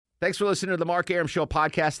Thanks for listening to the Mark Arum Show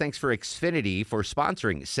podcast. Thanks for Xfinity for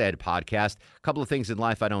sponsoring said podcast. A couple of things in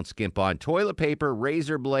life I don't skimp on. Toilet paper,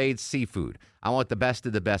 razor blades, seafood. I want the best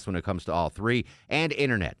of the best when it comes to all three. And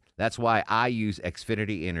internet. That's why I use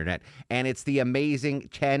Xfinity Internet. And it's the amazing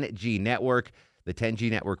 10G network. The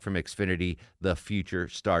 10G network from Xfinity. The future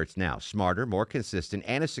starts now. Smarter, more consistent,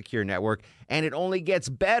 and a secure network. And it only gets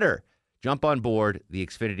better. Jump on board the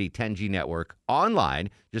Xfinity 10G network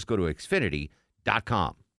online. Just go to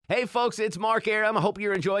Xfinity.com. Hey, folks, it's Mark Arum. I hope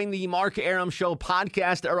you're enjoying the Mark Arum Show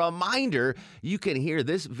podcast. A reminder, you can hear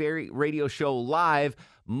this very radio show live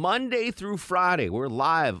Monday through Friday. We're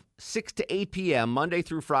live 6 to 8 p.m. Monday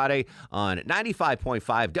through Friday on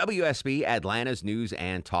 95.5 WSB, Atlanta's News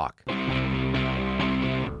and Talk. 3, 2,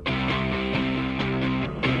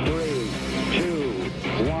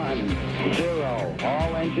 1, 0.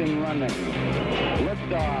 All engine running.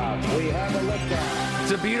 Liftoff. We have a liftoff.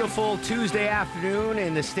 It's a beautiful Tuesday afternoon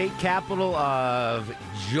in the state capital of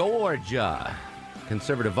Georgia.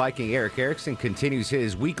 Conservative Viking Eric Erickson continues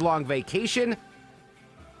his week-long vacation.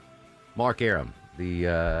 Mark Arum,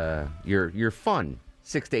 your fun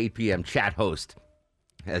 6 to 8 p.m. chat host,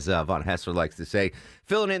 as Von Hessler likes to say.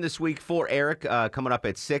 Filling in this week for Eric, coming up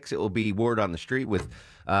at 6, it will be Word on the Street with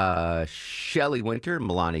Shelley Winter,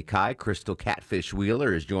 Milani Kai, Crystal Catfish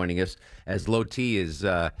Wheeler is joining us as Low T is,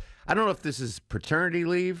 I don't know if this is paternity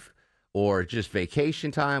leave or just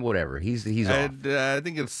vacation time, whatever. He's off. I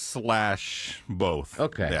think it's / both.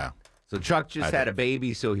 Okay. Yeah. So Chuck just had a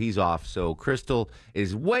baby, so he's off. So Crystal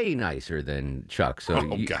is way nicer than Chuck.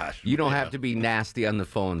 So you don't have to be nasty on the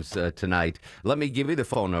phones tonight. Let me give you the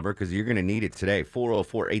phone number because you're going to need it today.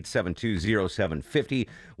 404-872-0750,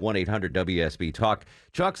 1-800-WSB-TALK.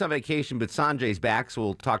 Chuck's on vacation, but Sanjay's back, so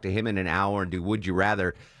we'll talk to him in an hour and do Would You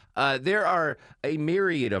Rather. There are a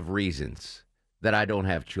myriad of reasons that I don't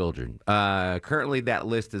have children. Currently, that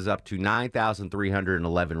list is up to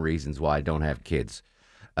 9,311 reasons why I don't have kids.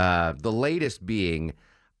 The latest being,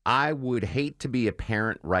 I would hate to be a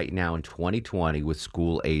parent right now in 2020 with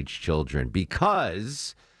school-age children,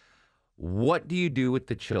 because what do you do with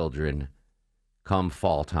the children come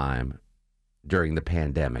fall time during the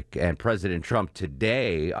pandemic? And President Trump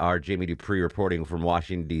today, our Jamie Dupree reporting from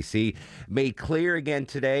Washington, D.C., made clear again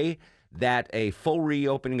today that a full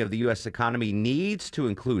reopening of the U.S. economy needs to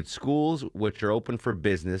include schools, which are open for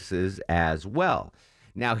businesses as well.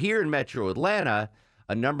 Now, here in Metro Atlanta,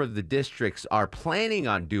 a number of the districts are planning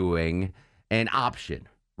on doing an option,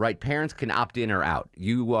 right? Parents can opt in or out.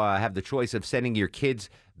 You have the choice of sending your kids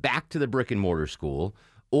back to the brick and mortar school,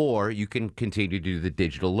 or you can continue to do the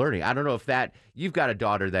digital learning. I don't know if you've got a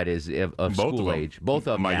daughter that is of school age. Both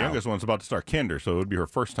of them. My youngest one's about to start kinder, so it would be her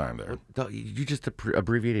first time there. You just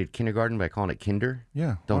abbreviated kindergarten by calling it kinder?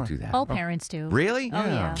 Yeah. Don't do that. All parents do. Really? Oh,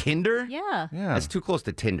 yeah. Kinder? Yeah. That's too close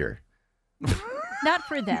to Tinder. Not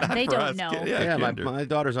for them. They for don't us. know. Yeah, my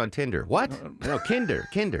daughter's on Tinder. What? No, Kinder.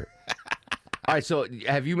 All right, so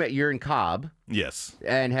you're in Cobb. Yes.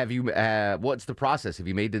 And have you, what's the process? Have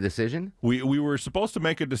you made the decision? We were supposed to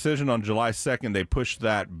make a decision on July 2nd. They pushed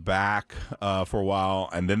that back for a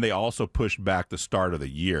while, and then they also pushed back the start of the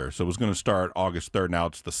year. So it was going to start August 3rd. Now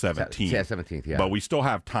it's the 17th. Yeah, 17th, yeah. But we still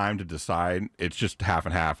have time to decide. It's just half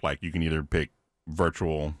and half. Like, you can either pick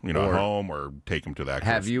virtual, at home, or take them to that.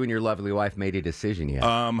 Have you and your lovely wife made a decision yet?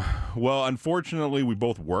 Well, unfortunately, we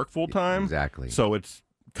both work full time. Exactly. So it's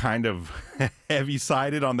kind of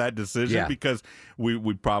heavy-sided on that decision because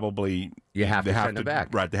we probably have to send it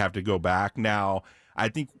back. Right, they have to go back. Now, I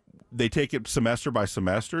think they take it semester by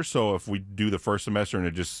semester. So if we do the first semester and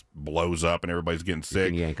it just blows up and everybody's getting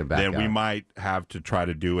sick, yank 'em back then we out. might have to try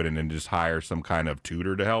to do it and then just hire some kind of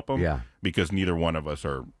tutor to help them. Yeah. Because neither one of us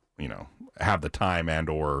are, have the time and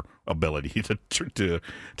or ability to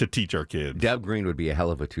teach our kids. Deb Green would be a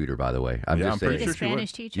hell of a tutor, by the way. I'm just saying. pretty The sure she would.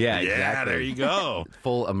 Spanish teacher? Yeah, Yeah, exactly. there you go.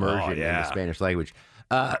 Full immersion in yeah. the Spanish language.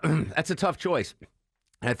 That's a tough choice.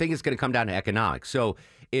 And I think it's going to come down to economics. So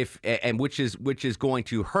which is going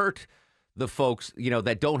to hurt the folks,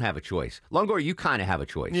 that don't have a choice. Longoria, you kind of have a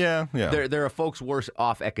choice. Yeah. There are folks worse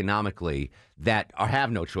off economically that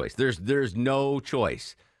have no choice. There's no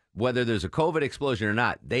choice. Whether there's a COVID explosion or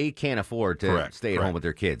not, they can't afford to stay at home with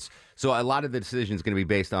their kids. So a lot of the decision is going to be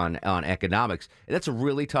based on economics. And that's a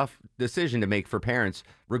really tough decision to make for parents,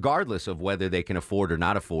 regardless of whether they can afford or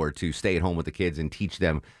not afford to stay at home with the kids and teach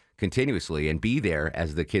them continuously and be there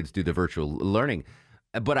as the kids do the virtual learning.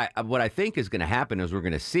 But what I think is going to happen is we're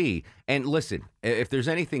going to see, and listen, if there's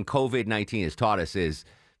anything COVID-19 has taught us is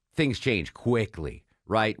things change quickly,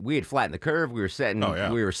 right? We had flattened the curve. We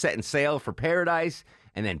were setting sail for paradise.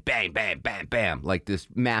 And then bang, bam, bam, bam, like this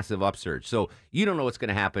massive upsurge. So you don't know what's going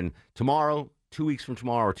to happen tomorrow, 2 weeks from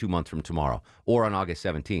tomorrow or 2 months from tomorrow or on August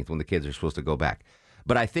 17th when the kids are supposed to go back.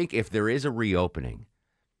 But I think if there is a reopening,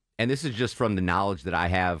 and this is just from the knowledge that I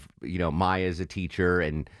have, Maya's a teacher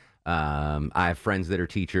and I have friends that are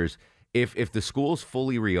teachers. If the schools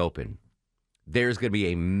fully reopen, there's going to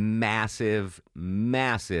be a massive,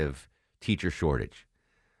 massive teacher shortage.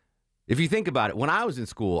 If you think about it, when I was in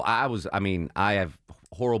school, I have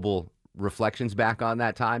horrible reflections back on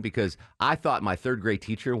that time because I thought my third grade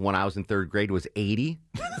teacher when I was in third grade was 80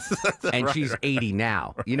 and she's 80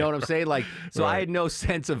 now. You know what I'm saying? Like, so I had no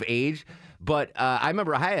sense of age, but I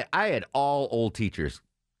remember I had all old teachers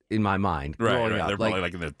in my mind growing up. They're probably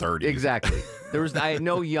like in their 30s. Exactly. I had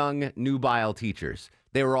no young, nubile teachers.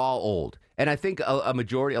 They were all old. And I think a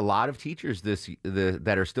lot of teachers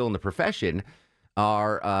that are still in the profession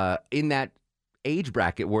are in that age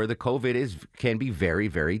bracket where the COVID can be very,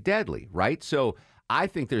 very deadly, right? So I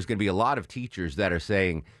think there's going to be a lot of teachers that are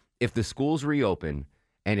saying, if the schools reopen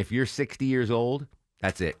and if you're 60 years old,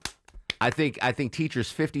 that's it. I think teachers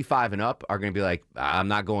 55 and up are going to be like, I'm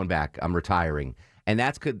not going back. I'm retiring. And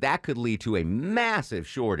that could lead to a massive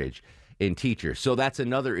shortage in teachers. So that's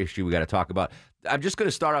another issue we got to talk about. I'm just going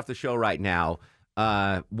to start off the show right now.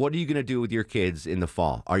 What are you going to do with your kids in the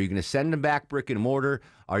fall? Are you going to send them back brick and mortar?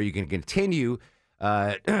 Are you going to continue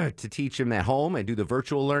to teach them at home and do the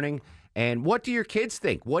virtual learning? And what do your kids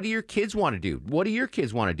think? What do your kids want to do? What do your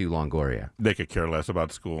kids want to do, Longoria? They could care less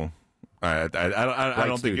about school. I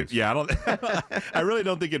don't think it. Yeah, I don't. I really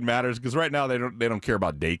don't think it matters because right now they don't care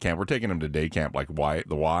about day camp. We're taking them to day camp like the Y.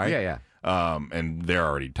 Yeah. And they're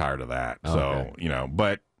already tired of that. Okay. So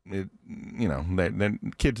but.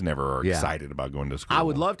 Kids never are excited about going to school. I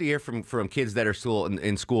would love to hear from kids that are still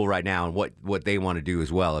in school right now and what they want to do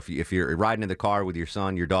as well. If you're riding in the car with your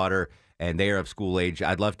son, your daughter, and they are of school age,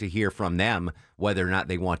 I'd love to hear from them whether or not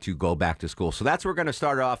they want to go back to school. So that's where we're going to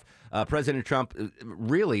start off. President Trump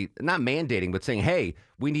really not mandating, but saying, hey,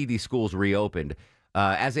 we need these schools reopened.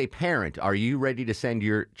 As a parent, are you ready to send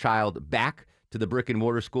your child back to the brick and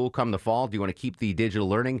mortar school come the fall? Do you want to keep the digital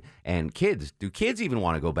learning? And kids, do kids even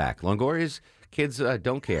want to go back? Longoria's kids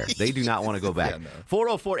don't care. They do not want to go back.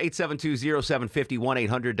 404-872-0750,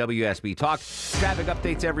 1-800-WSB Talk. Traffic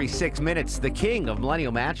updates every 6 minutes. The king of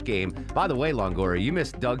Millennial Match Game. By the way, Longoria, you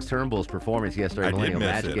missed Doug Turnbull's performance yesterday at Millennial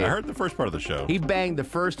Match Game. I heard the first part of the show. He banged the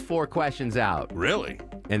first 4 questions out. Really?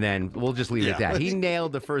 And then we'll just leave it at that. He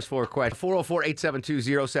nailed the first 4 questions.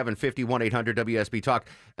 404-872-0750, 1-800-WSB Talk.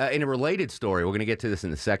 In a related story, we're going to get to this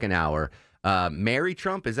in the second hour. Mary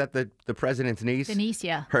Trump, is that the president's niece? Denise,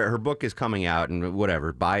 yeah. Her book is coming out, and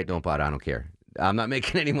whatever. Buy it, don't buy it, I don't care. I'm not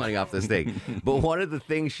making any money off this thing. But one of the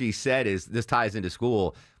things she said is, this ties into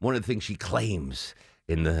school, one of the things she claims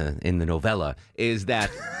in the novella is that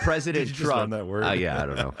President Did you Trump... just learn that word? Yeah, I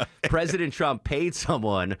don't know. President Trump paid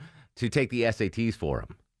someone to take the SATs for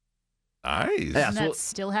him. Nice. Yeah, And that's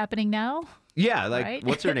still happening now? Yeah, like, right?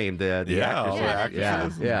 what's her name? The all the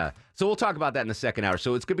actress. Yeah. So we'll talk about that in the second hour.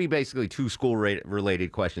 So it's going to be basically 2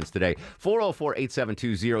 school-related questions today.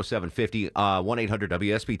 404-872-0750,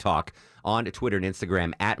 1-800-WSB Talk on Twitter and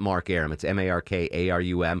Instagram at Mark Arum. It's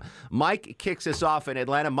MarkArum. Mike kicks us off in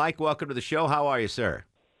Atlanta. Mike, welcome to the show. How are you, sir?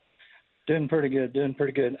 Doing pretty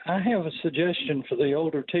good. I have a suggestion for the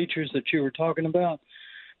older teachers that you were talking about.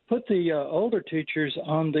 Put the older teachers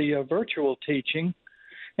on the virtual teaching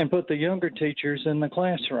and put the younger teachers in the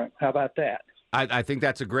classroom. How about that? I think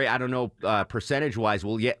that's a great, I don't know, percentage-wise,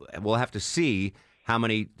 we'll have to see how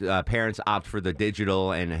many parents opt for the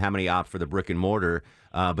digital and how many opt for the brick and mortar.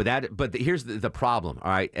 But here's the problem, all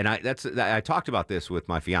right? And I talked about this with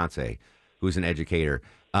my fiance, who's an educator.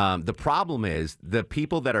 The problem is the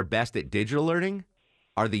people that are best at digital learning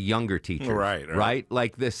are the younger teachers. Right?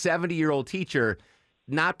 Like the 70-year-old teacher,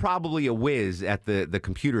 not probably a whiz at the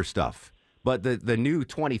computer stuff, but the new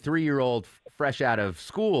 23-year-old fresh out of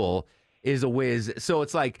school is a whiz. So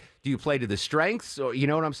it's like, do you play to the strengths? Or you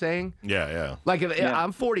know what I'm saying? Yeah. Like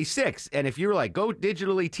I'm 46, and if you're like, go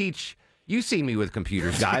digitally teach, you see me with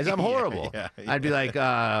computers, guys. I'm horrible. Yeah. I'd be like,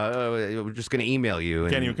 we're just going to email you.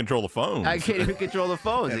 Can't even control the phones. I can't even control the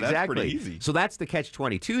phones. That's Exactly. pretty easy. So that's the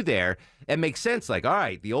catch-22 there. It makes sense. Like, all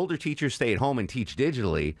right, the older teachers stay at home and teach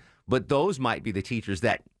digitally, but those might be the teachers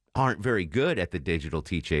that aren't very good at the digital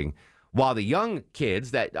teaching, while the young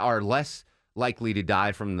kids that are less likely to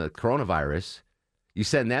die from the coronavirus, you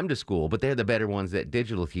send them to school, but they're the better ones at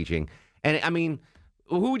digital teaching. And I mean,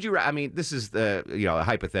 who would you? I mean, this is a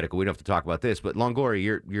hypothetical. We don't have to talk about this, but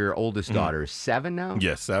Longoria, your oldest daughter is 7 now.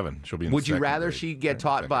 Yes, 7. She'll be. Would you rather she get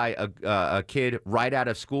taught by a kid right out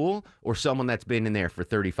of school or someone that's been in there for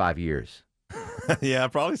 35 years? Yeah,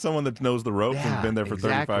 probably someone that knows the ropes and been there for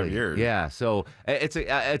 35 years. Yeah, so it's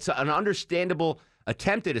an understandable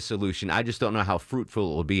attempt at a solution. I just don't know how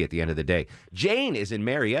fruitful it will be at the end of the day. Jane is in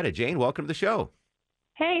Marietta. Jane, welcome to the show.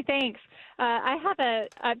 Hey, thanks. I have a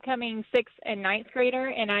upcoming 6th and 9th grader,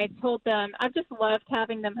 and I told them I've just loved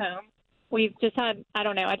having them home. We've just had, I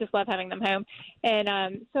don't know, I just love having them home.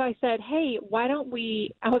 And so I said, hey, why don't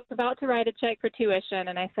we, I was about to write a check for tuition,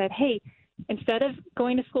 and I said, hey, instead of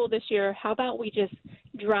going to school this year, how about we just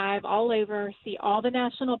drive all over, see all the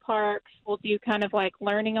national parks. We'll do kind of like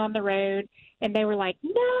learning on the road. And they were like,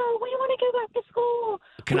 no, we want to go back to school.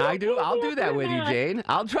 I'll do that with you, Jane.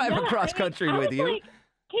 I'll drive across country with you. Like,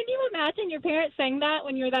 can you imagine your parents saying that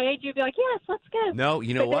when you were that age? You'd be like, yes, let's go. No,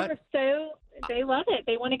 you know what? They love it.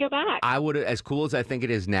 They want to go back. I would, as cool as I think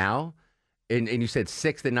it is now, and you said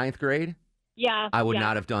 6th and 9th grade? Yeah. I would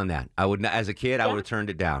not have done that. I would not, as a kid, I would have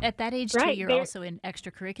turned it down. At that age, too, you're also in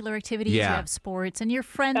extracurricular activities. Yeah. You have sports, and your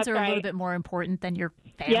friends are a little bit more important than your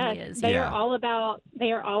family is. They are all about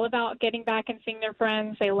getting back and seeing their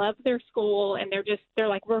friends. They love their school, and they're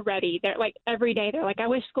like, we're ready. They're like every day. They're like, I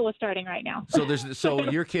wish school was starting right now. So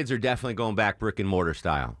your kids are definitely going back brick and mortar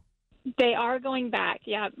style. They are going back.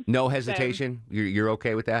 Yeah. No hesitation. You're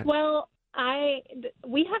okay with that? Well,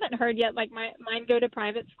 we haven't heard yet. Like mine go to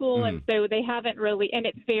private school, and so they haven't really, and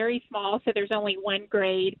it's very small. So there's only one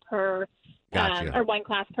grade per, or one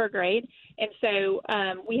class per grade, and so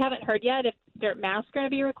we haven't heard yet if their masks are going to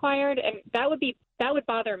be required, and that would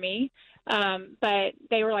bother me. But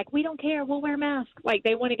they were like, we don't care, we'll wear masks. Like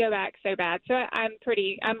they want to go back so bad. So I'm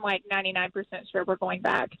like 99% sure we're going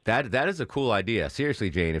back. That is a cool idea. Seriously,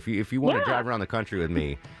 Jane, if you want to drive around the country with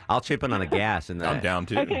me, I'll chip in on the gas. And I'm down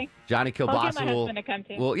too. Okay. Johnny Kilbasa I'll get my husband to come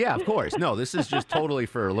too. Well, yeah, of course. No, this is just totally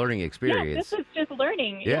for a learning experience. Yeah, this is just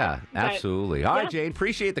learning. Yeah, absolutely. All right, Jane,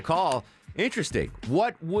 appreciate the call. Interesting.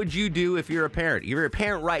 What would you do if you're a parent? You're a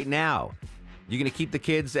parent right now. You're going to keep the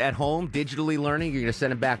kids at home digitally learning. You're going to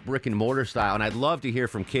send them back brick and mortar style. And I'd love to hear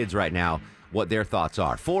from kids right now what their thoughts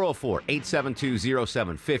are.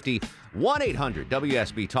 404-872-0750,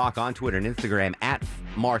 1-800-WSB Talk on Twitter and Instagram at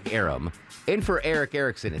Mark Arum. In for Eric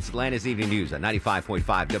Erickson, it's Atlanta's Evening News on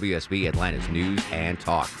 95.5 WSB, Atlanta's News and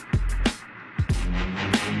Talk.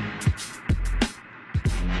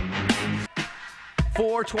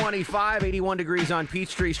 .425, 81 degrees on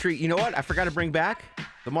Peachtree Street. You know what? I forgot to bring back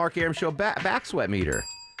the Mark Arum Show back sweat meter.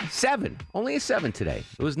 7. Only a 7 today.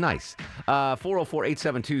 It was nice.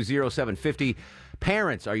 404-872-0750.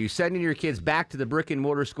 Parents, are you sending your kids back to the brick and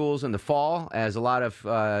mortar schools in the fall, as a lot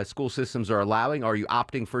of school systems are allowing? Or are you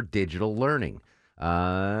opting for digital learning?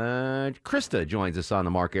 Krista joins us on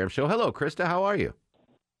the Mark Arum Show. Hello, Krista. How are you?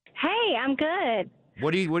 Hey, I'm good.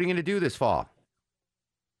 What are you going to do this fall?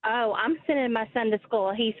 Oh, I'm sending my son to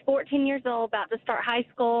school. He's 14 years old, about to start high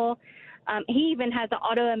school. He even has an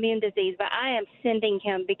autoimmune disease, but I am sending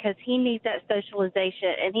him because he needs that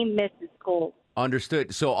socialization, and he misses school.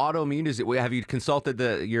 Understood. So autoimmune disease, have you consulted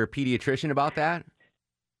your pediatrician about that?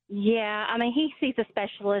 Yeah, I mean, he sees a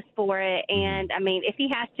specialist for it, and, I mean, if he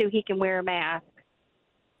has to, he can wear a mask.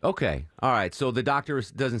 Okay. All right. So the doctor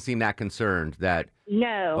doesn't seem that concerned that...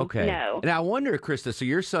 No, okay. No. And I wonder, Krista, so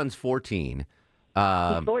your son's 14.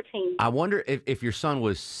 He's 14. I wonder if your son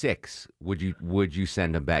was 6, would you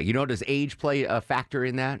send him back? You know, does age play a factor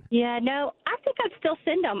in that? Yeah, no, I think I'd still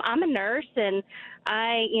send him. I'm a nurse, and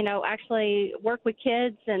I, actually work with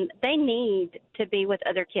kids, and they need to be with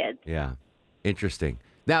other kids. Yeah, interesting.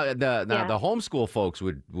 Now, the homeschool folks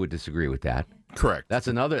would disagree with that. Correct. That's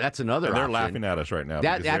another. And they're option. laughing at us right now.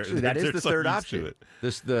 That is the third option.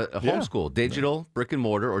 The homeschool, digital, brick and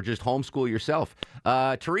mortar, or just homeschool yourself.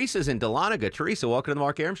 Teresa's in Dahlonega. Teresa, welcome to the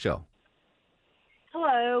Mark Arum Show.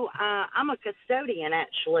 Hello. I'm a custodian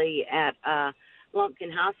actually at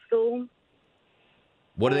Lumpkin High School.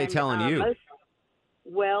 What are they telling you?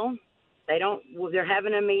 They're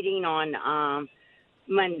having a meeting on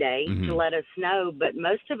Monday to let us know. But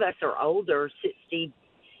most of us are older, 60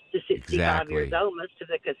 to 65 years old, most of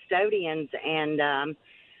the custodians, and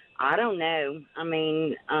I don't know. I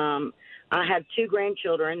mean, I have 2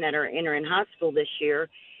 grandchildren that are entering high school this year,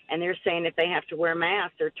 and they're saying if they have to wear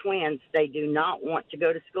masks, they're twins, they do not want to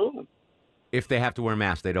go to school. If they have to wear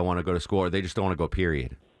masks, they don't want to go to school, or they just don't want to go,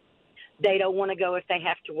 period? They don't want to go if they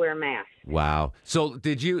have to wear masks. Wow. So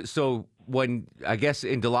when, I guess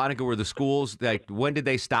in Dahlonega were the schools, like, when did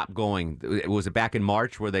they stop going? Was it back in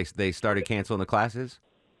March where they started canceling the classes?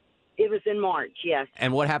 It was in March, yes.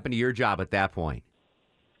 And what happened to your job at that point?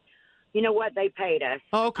 You know what? They paid us.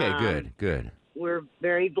 Oh, okay, good. We're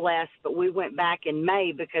very blessed, but we went back in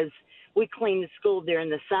May because we cleaned the school during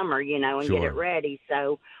the summer, and get it ready.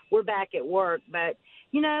 So we're back at work. But,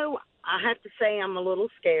 I have to say I'm a little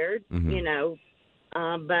scared,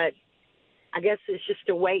 but I guess it's just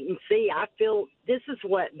a wait and see. I feel this is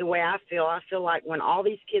the way I feel. I feel like when all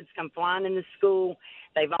these kids come flying into school,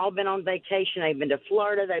 they've all been on vacation. They've been to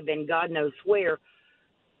Florida. They've been God knows where.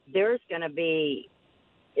 It's going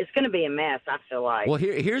to be a mess, I feel like. Well,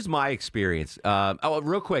 here's my experience.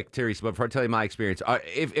 Real quick, Teresa, before I tell you my experience,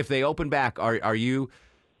 if they open back, are you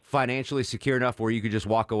financially secure enough where you could just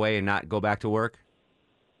walk away and not go back to work?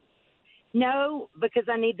 No, because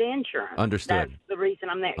I need the insurance. Understood. That's the reason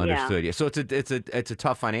I'm there. Understood. Yeah. So it's a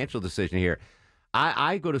tough financial decision here.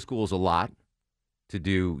 I go to schools a lot to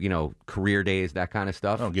do career days, that kind of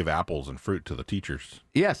stuff. I don't give apples and fruit to the teachers.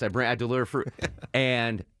 Yes, I deliver fruit,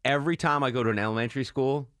 and every time I go to an elementary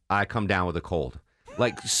school, I come down with a cold.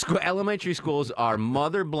 Like elementary schools are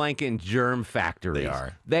mother blanket germ factories.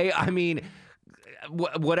 They are. I mean,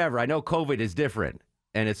 whatever. I know COVID is different,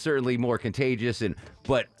 and it's certainly more contagious.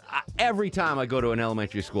 But every time I go to an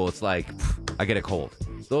elementary school, it's like I get a cold.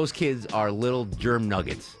 Those kids are little germ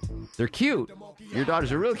nuggets. They're cute. Your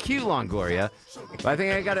daughters are real cute, Longoria. But I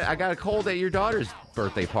think I got a cold at your daughter's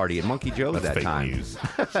birthday party at Monkey Joe's that fake time. News.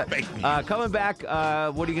 Fake news. Coming back,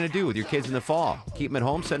 what are you going to do with your kids in the fall? Keep them at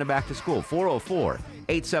home, send them back to school.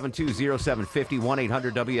 404-872-0750,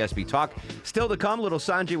 1-800-WSB Talk. Still to come, little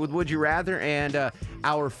Sanjay with Would You Rather, and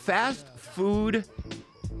our fast food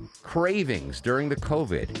cravings during the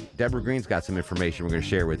COVID. Deborah Green's got some information we're going to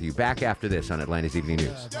share with you. Back after this on Atlanta's Evening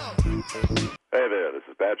News. Hey there, this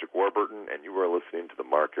is Patrick Warburton, and you are listening to The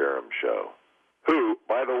Mark Aram Show. Who,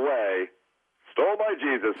 by the way, stole my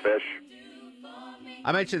Jesus fish.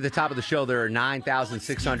 I mentioned at the top of the show there are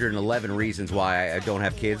 9,611 reasons why I don't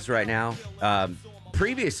have kids right now.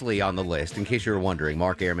 Previously on the list, in case you were wondering,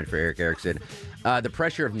 Mark Airman for Eric Erickson, the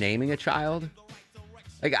pressure of naming a child.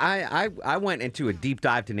 Like I went into a deep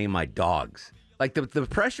dive to name my dogs. Like the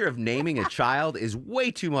pressure of naming a child is way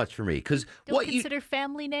too much for me because Don't consider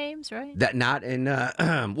family names, right? That not in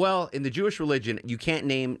well, in the Jewish religion, you can't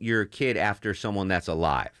name your kid after someone that's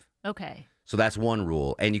alive. Okay. So that's one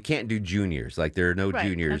rule, and you can't do juniors. Like there are no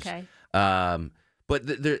juniors. Okay. But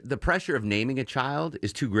the pressure of naming a child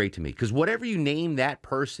is too great to me because whatever you name that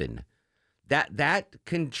person, that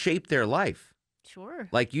can shape their life. Sure.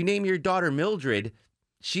 Like you name your daughter Mildred,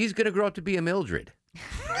 she's gonna grow up to be a Mildred.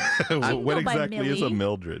 What exactly is a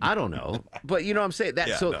Mildred? I don't know, but you know what I'm saying.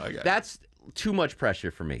 That's too much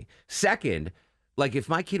pressure for me. Second, like if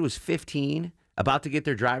my kid was 15, about to get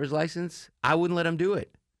their driver's license, I wouldn't let them do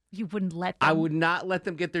it. You wouldn't let them? I would not let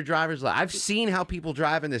them get their driver's license. I've seen how people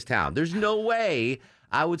drive in this town. There's no way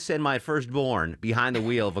I would send my firstborn behind the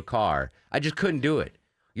wheel of a car. I just couldn't do it.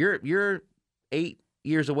 You're 8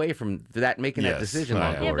 years away from making that decision,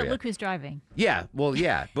 Longoria. Yeah, but look who's driving. Yeah, well,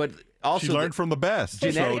 yeah, but also she learned from the best. So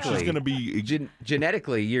she's going to be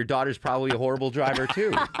genetically, your daughter's probably a horrible driver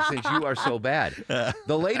too, since you are so bad.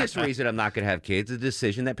 The latest reason I'm not going to have kids is a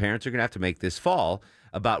decision that parents are going to have to make this fall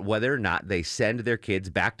about whether or not they send their kids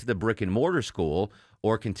back to the brick and mortar school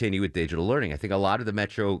or continue with digital learning. I think a lot of the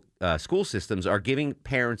metro school systems are giving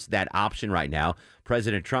parents that option right now.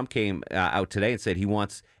 President Trump came out today and said he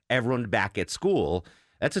wants everyone back at school.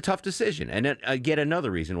 That's a tough decision. And yet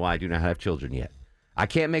another reason why I do not have children yet. I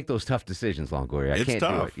can't make those tough decisions, Longoria. I can't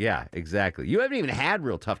do it. Yeah, exactly. You haven't even had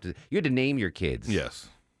real tough decisions. You had to name your kids. Yes.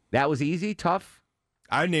 That was easy, tough?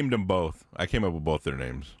 I named them both. I came up with both their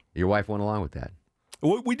names. Your wife went along with that?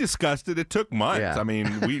 We discussed it. It took months. Yeah. I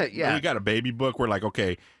mean, we got a baby book. We're like,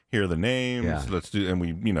 okay, here are the names. Yeah. Let's do, and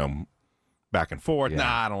we, back and forth. Yeah.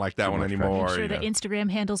 Nah, I don't like that one anymore. Make sure the Instagram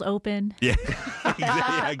handle's open. Yeah,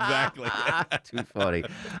 exactly. Too funny.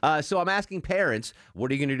 So I'm asking parents, what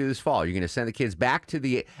are you going to do this fall? Are you going to send the kids back to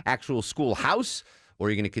the actual schoolhouse, or are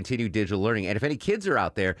you going to continue digital learning? And if any kids are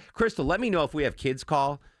out there, Crystal, let me know if we have kids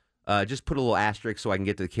call. Just put a little asterisk so I can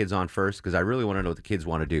get the kids on first, because I really want to know what the kids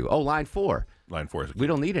want to do. Oh, line 4. Line 4. We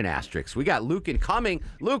don't need an asterisk. We got Luke incoming.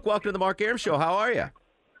 Luke, welcome to the Mark Aram Show. How are you?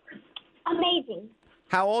 Amazing.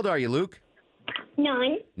 How old are you, Luke?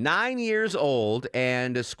 9. 9 years old,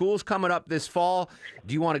 and school's coming up this fall.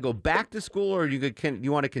 Do you want to go back to school, or do you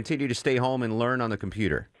want to continue to stay home and learn on the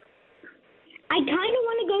computer? I kind of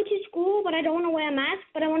want to go to school, but I don't want to wear a mask,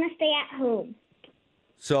 but I want to stay at home.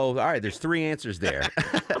 So, all right, there's 3 answers there.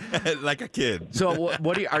 Like a kid. So,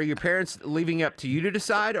 are your parents leaving it up to you to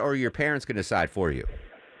decide, or are your parents going to decide for you?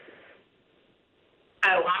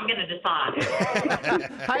 Oh, I'm going to decide.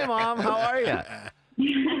 Hi, Mom. How are you?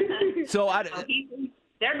 So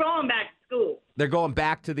they're going back to school. They're going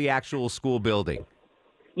back to the actual school building.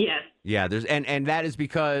 Yes. Yeah. And that is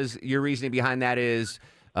because your reasoning behind that is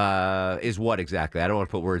what exactly? I don't want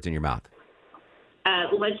to put words in your mouth.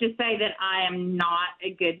 Let's just say that I am not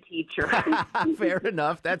a good teacher. Fair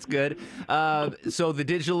enough. That's good. So the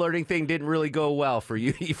digital learning thing didn't really go well for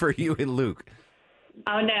you and Luke.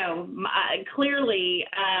 Oh, no. Clearly,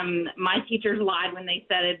 my teachers lied when they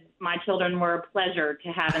said my children were a pleasure to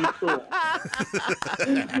have in school.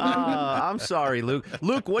 I'm sorry, Luke.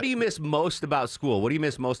 Luke, what do you miss most about school? What do you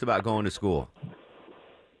miss most about going to school?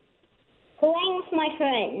 Playing with my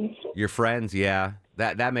friends. Your friends, yeah.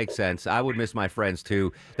 That makes sense. I would miss my friends,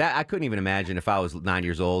 too. That I couldn't even imagine if I was 9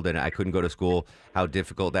 years old and I couldn't go to school, how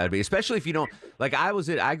difficult that would be, especially if you don't, like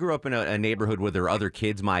I grew up in a neighborhood where there were other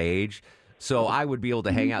kids my age, so I would be able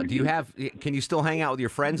to hang out. Can you still hang out with your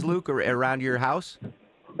friends, Luke, or around your house?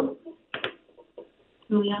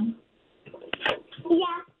 Yeah.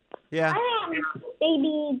 Yeah.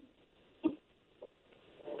 Baby.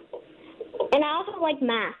 And I also like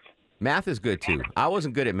math. Math is good, too. I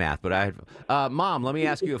wasn't good at math, but Mom, let me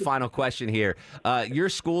ask you a final question here. Your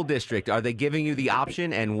school district, are they giving you the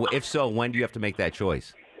option? And if so, when do you have to make that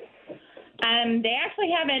choice? They actually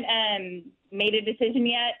haven't made a decision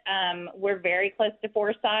yet. We're very close to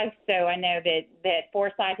Forsyth, so I know that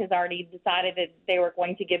Forsyth has already decided that they were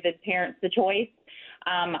going to give the parents the choice.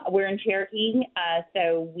 We're in Cherokee,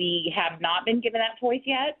 so we have not been given that choice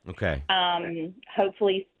yet. Okay.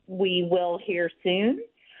 Hopefully we will hear soon.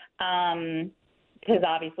 Because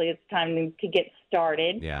obviously it's time to get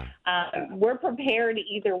started. Yeah. We're prepared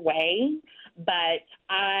either way, but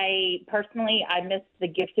I miss the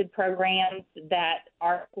gifted programs that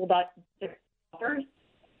our school offers,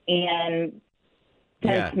 and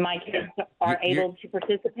since my kids are able to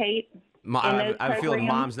participate. I feel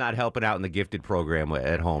Mom's not helping out in the gifted program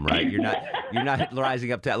at home, right? You're not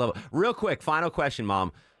rising up to that level. Real quick, final question,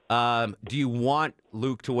 Mom. Do you want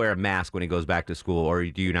Luke to wear a mask when he goes back to school, or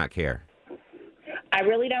do you not care? I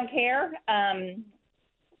really don't care.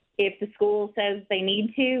 If the school says they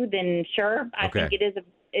need to, then sure. I think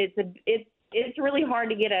it's really hard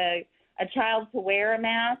to get a child to wear a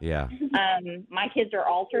mask. Yeah. My kids are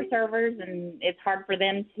altar servers, and it's hard for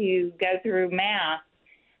them to go through mass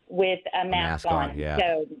with a mask on. Yeah.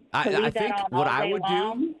 So I think what I would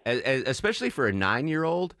do, especially for a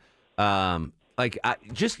 9-year-old,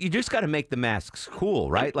 you just got to make the masks cool,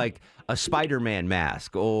 right? Like a Spider-Man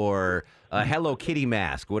mask or a Hello Kitty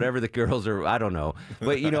mask, whatever the girls are. I don't know,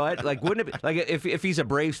 but you know, wouldn't it be, like if he's a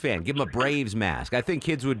Braves fan, give him a Braves mask. I think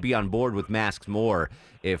kids would be on board with masks more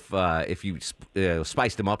if you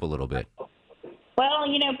spiced them up a little bit. Well,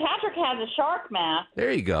 Patrick has a shark mask.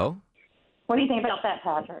 There you go. What do you think about that,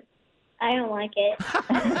 Patrick? I don't like it.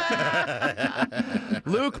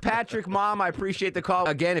 Luke, Patrick, Mom, I appreciate the call.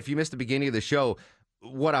 Again, if you missed the beginning of the show,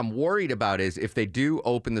 what I'm worried about is if they do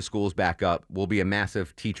open the schools back up, will be a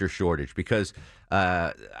massive teacher shortage because,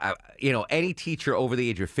 any teacher over the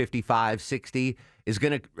age of 55, 60 is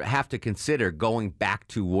going to have to consider going back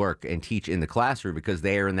to work and teach in the classroom because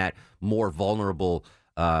they are in that more vulnerable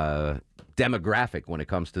demographic when it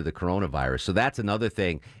comes to the coronavirus. So that's another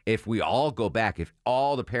thing. If we all go back, if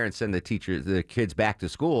all the parents send the kids back to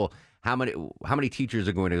school, how many teachers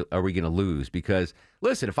are we going to lose? Because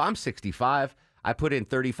listen, if I'm 65, I put in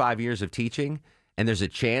 35 years of teaching, and there's a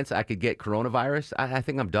chance I could get coronavirus, I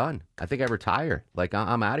think I'm done. I think I retire. Like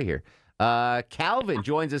I'm out of here. Calvin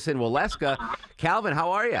joins us in Waleska. Calvin,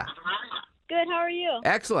 how are you? Good. How are you?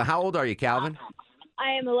 Excellent. How old are you, Calvin?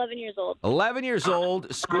 I am 11 years old. 11 years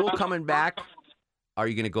old, school coming back. Are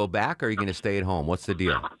you going to go back or are you going to stay at home? What's the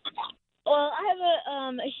deal? Well, I have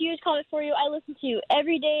a huge comment for you. I listen to you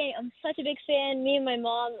every day. I'm such a big fan. Me and my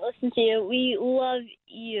mom listen to you. We love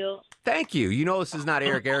you. Thank you. You know this is not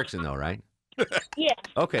Eric Erickson, though, right? Yeah.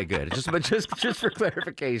 Okay, good. Just for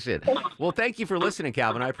clarification. Well, thank you for listening,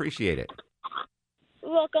 Calvin. I appreciate it.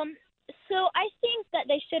 You're welcome. So I think that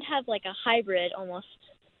they should have like a hybrid almost.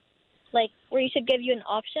 Like where you should give you an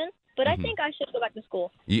option, but I think I should go back to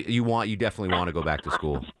school. You definitely want to go back to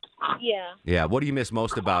school. Yeah. Yeah. What do you miss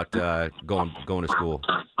most about going to school?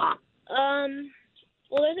 Well,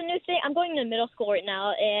 there's a new thing. I'm going to middle school right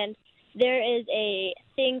now, and there is a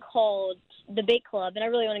thing called debate club, and I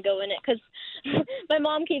really want to go in it because my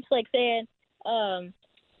mom keeps like saying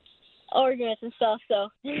arguments and stuff. So.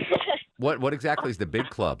 What exactly is the big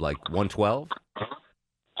club? Like 112?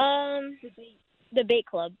 Debate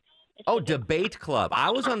club. Debate club. I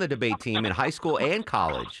was on the debate team in high school and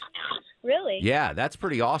college. Really? Yeah, that's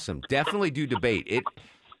pretty awesome. Definitely do debate.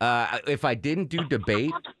 If I didn't do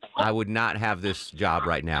debate, I would not have this job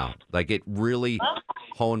right now. Like it really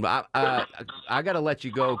honed. I got to let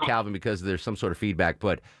you go, Calvin, because there's some sort of feedback.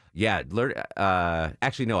 But yeah,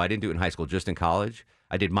 actually no, I didn't do it in high school. Just in college,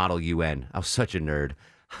 I did Model UN. I was such a nerd.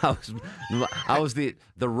 I was the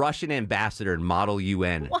Russian ambassador in Model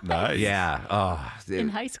UN. What? Nice. Yeah. Oh, In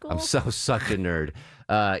high school? I'm such a nerd.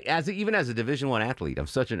 Even as a Division I athlete,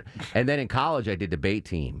 and then in college I did debate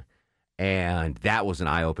team, and that was an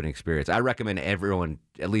eye-opening experience. I recommend everyone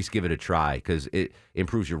at least give it a try because it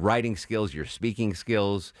improves your writing skills, your speaking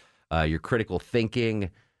skills, your critical thinking.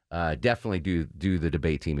 Definitely do the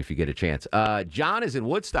debate team if you get a chance. John is in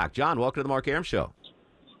Woodstock. John, welcome to the Mark Arum Show.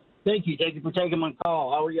 Thank you. Thank you for taking my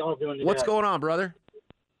call. How are y'all doing today? What's going on, brother?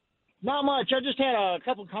 Not much. I just had a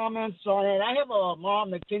couple comments on it. I have a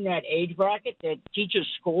mom that's in that age bracket that teaches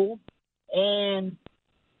school, and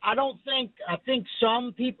I think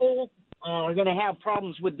some people are going to have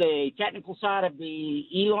problems with the technical side of the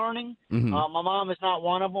e-learning. Mm-hmm. My mom is not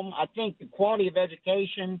one of them. I think the quality of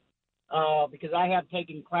education, because I have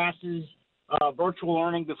taken classes, virtual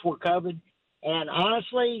learning before COVID, and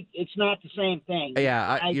honestly, it's not the same thing.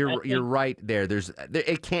 Yeah, you're right there.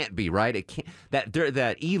 It can't be, right? It can't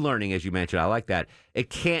that e-learning, as you mentioned. I like that.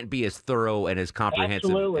 It can't be as thorough and as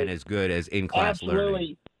comprehensive and as good as in-class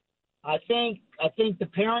learning. I think the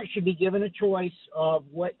parents should be given a choice of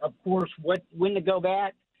when to go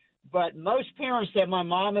back. But most parents that my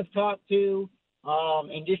mom has talked to,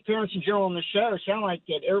 and just parents in general on the show, sound like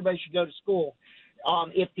that everybody should go to school.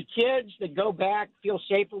 If the kids that go back feel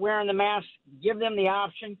safer wearing the mask, give them the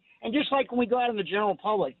option. And just like when we go out in the general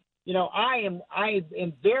public, I am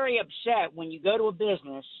very upset when you go to a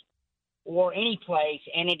business or any place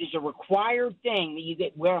and it is a required thing that you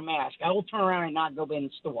wear a mask. I will turn around and not go in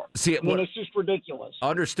the store. See, it's just ridiculous.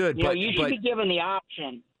 Understood. You should be given the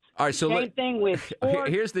option. All right, so same thing with sports.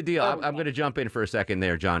 Here's the deal. I'm going to jump in for a second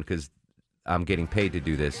there, John, because I'm getting paid to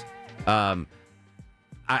do this. I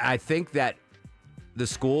think that the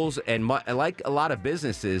schools and like a lot of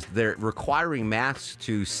businesses, they're requiring masks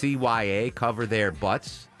to CYA, cover their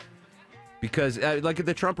butts. Because like at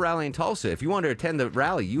the Trump rally in Tulsa, if you wanted to attend the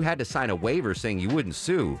rally, you had to sign a waiver saying you wouldn't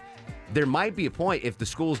sue. There might be a point if the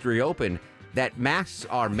schools reopen that masks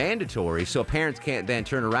are mandatory, so parents can't then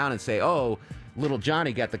turn around and say, oh, little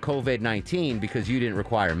Johnny got the COVID-19 because you didn't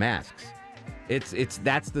require masks.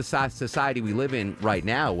 That's the society we live in right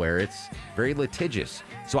now, where it's very litigious.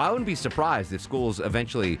 So I wouldn't be surprised if schools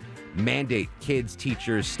eventually mandate kids,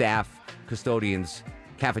 teachers, staff, custodians,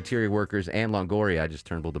 cafeteria workers, and Longoria, I just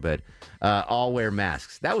turned to bed, all wear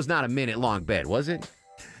masks. That was not a minute-long bed, was it?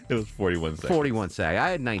 It was 41 seconds. 41 seconds.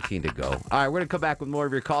 I had 19 to go. All right, we're going to come back with more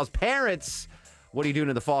of your calls. Parents, what are you doing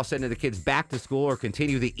in the fall? Sending the kids back to school or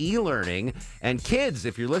continue the e-learning? And kids,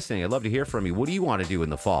 if you're listening, I'd love to hear from you. What do you want to do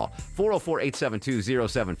in the fall?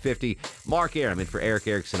 404-872-0750. Mark Arum in for Eric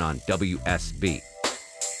Erickson on WSB.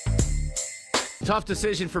 Tough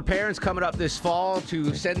decision for parents coming up this fall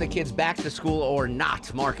to send the kids back to school or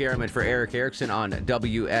not. Mark Arum in for Eric Erickson on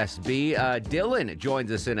WSB. Dylan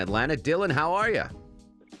joins us in Atlanta. Dylan, how are you?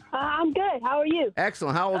 I'm good. How are you?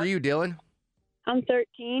 Excellent. How old are you, Dylan? I'm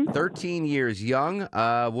 13. 13 years young.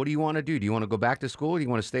 What do you want to do? Do you want to go back to school or do you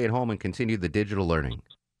want to stay at home and continue the digital learning?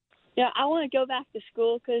 Yeah, I want to go back to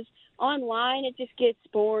school because online it just gets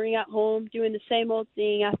boring at home doing the same old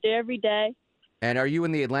thing after every day. And are you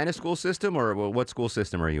in the Atlanta school system or what school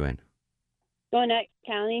system are you in? Gwinnett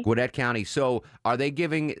County. Gwinnett County. So are they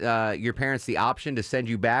giving your parents the option to send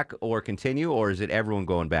you back or continue, or is it everyone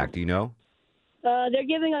going back? Do you know? They're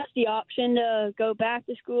giving us the option to go back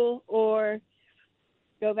to school or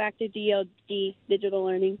go back to DLD, digital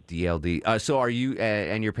learning. DLD. So are you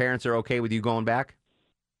and your parents are okay with you going back?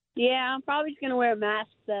 Yeah, I'm probably just going to wear a mask,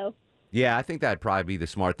 though. Yeah, I think that'd probably be the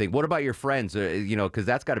smart thing. What about your friends? Because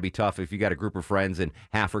that's got to be tough if you got a group of friends and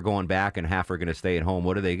half are going back and half are going to stay at home.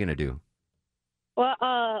 What are they going to do?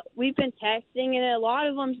 Well, we've been texting, and a lot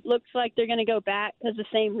of them looks like they're going to go back because the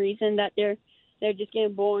same reason that they're just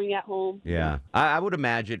getting boring at home. Yeah, I would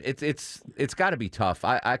imagine it's got to be tough.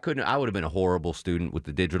 I would have been a horrible student with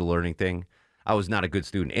the digital learning thing. I was not a good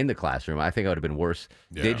student in the classroom. I think I would have been worse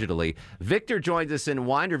digitally. Victor joins us in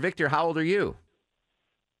Winder. Victor, how old are you?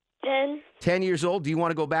 10. 10 years old. Do you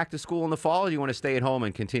want to go back to school in the fall, or do you want to stay at home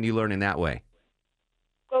and continue learning that way?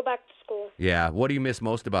 Go back to school. Yeah. What do you miss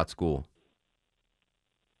most about school?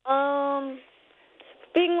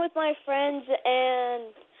 Being with my friends and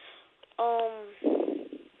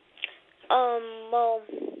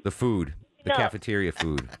the food, the cafeteria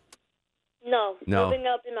food. No, moving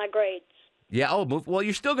up in my grades. Yeah. Oh, well,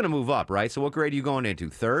 you're still going to move up, right? So what grade are you going into?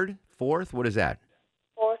 Third, fourth? What is that?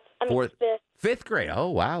 Fourth. Fifth grade. Oh,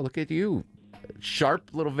 wow. Look at you.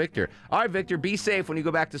 Sharp little Victor. All right, Victor, be safe when you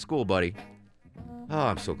go back to school, buddy. Oh,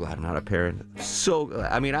 I'm so glad I'm not a parent.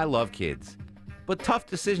 I love kids. But tough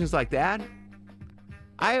decisions like that,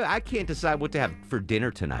 I can't decide what to have for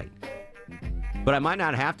dinner tonight. But I might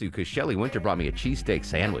not have to because Shelley Winter brought me a cheesesteak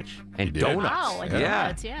sandwich and donuts. Wow, and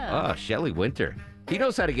donuts, yeah. Oh, Shelley Winter. He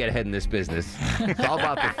knows how to get ahead in this business. It's all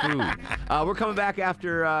about the food. We're coming back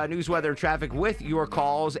after news, weather, and traffic with your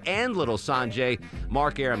calls and Little Sanjay.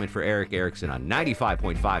 Mark Arum in for Eric Erickson on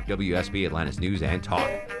 95.5 WSB Atlanta's News and Talk.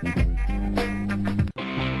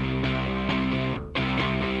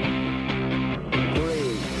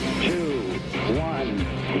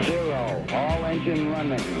 0. All engine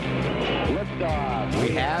running. Liftoff. We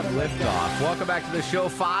have liftoff. Welcome back to the show.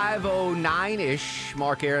 5:09-ish.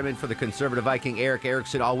 Mark Arum in for the conservative Viking Eric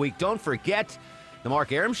Erickson all week. Don't forget the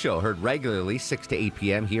Mark Arum Show, heard regularly 6 to 8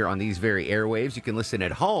 p.m. here on these very airwaves. You can listen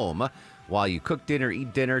at home while you cook dinner,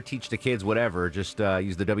 eat dinner, teach the kids, whatever. Just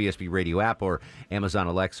use the WSB Radio app or Amazon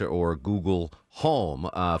Alexa or Google Home.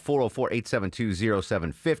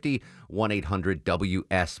 404-872-0750,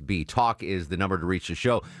 1-800-WSB. Talk is the number to reach the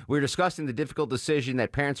show. We're discussing the difficult decision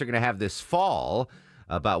that parents are going to have this fall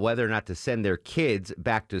about whether or not to send their kids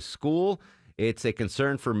back to school. It's a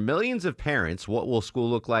concern for millions of parents. What will school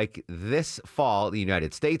look like this fall in the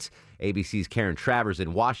United States? ABC's Karen Travers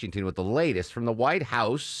in Washington with the latest from the White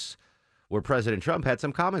House, where President Trump had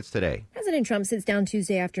some comments today. President Trump sits down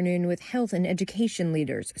Tuesday afternoon with health and education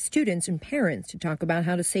leaders, students, and parents to talk about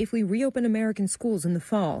how to safely reopen American schools in the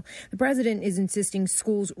fall. The president is insisting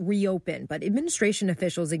schools reopen, but administration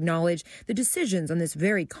officials acknowledge the decisions on this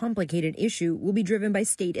very complicated issue will be driven by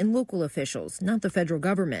state and local officials, not the federal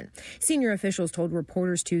government. Senior officials told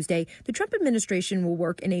reporters Tuesday the Trump administration will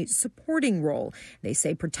work in a supporting role. They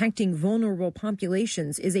say protecting vulnerable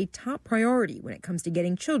populations is a top priority when it comes to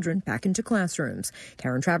getting children back into classrooms.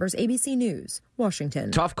 Karen Travers, ABC News,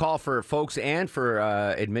 Washington. Tough call for folks and for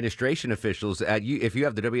administration officials. If you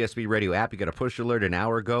have the WSB Radio app, you got a push alert an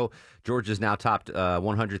hour ago. Georgia's now topped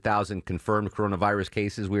 100,000 confirmed coronavirus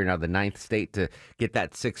cases. We are now the 9th state to get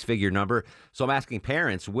that 6-figure number. So I'm asking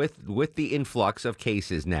parents, with the influx of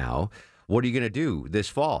cases now, what are you going to do this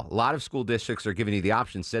fall? A lot of school districts are giving you the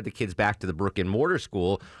option, send the kids back to the brick and mortar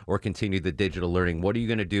school or continue the digital learning. What are you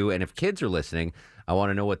going to do? And if kids are listening, I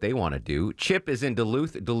want to know what they want to do. Chip is in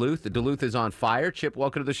Duluth. Duluth is on fire. Chip,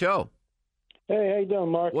 welcome to the show. Hey, how you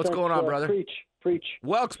doing, Mark? What's going on, brother? Preach.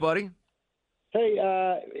 Welks, buddy. Hey,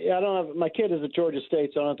 I don't have my kid is at Georgia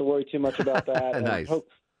State, so I don't have to worry too much about that. Nice.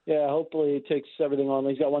 Hopefully he takes everything on.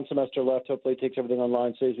 He's got one semester left. Hopefully he takes everything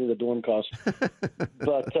online, saves me the dorm cost.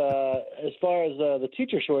 But as far as the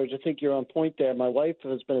teacher shortage, I think you're on point there. My wife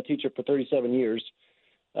has been a teacher for 37 years.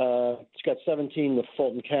 She's got 17 with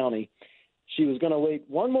Fulton County. She was going to wait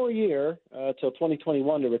one more year till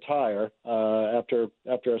 2021 to retire after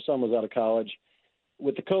her son was out of college.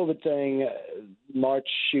 With the COVID thing, March,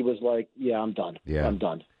 she was like, yeah, I'm done. Yeah. I'm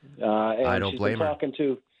done. And I don't blame her.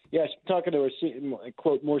 She's talking to her,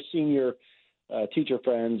 quote, more senior teacher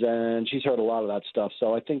friends, and she's heard a lot of that stuff.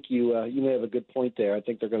 So I think you may have a good point there. I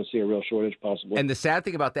think they're going to see a real shortage possibly. And the sad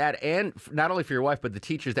thing about that, and not only for your wife, but the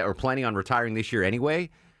teachers that were planning on retiring this year anyway,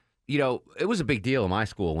 it was a big deal in my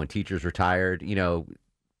school when teachers retired.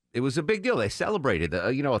 It was a big deal. They celebrated,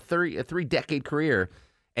 a 3-decade career,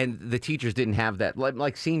 and the teachers didn't have that.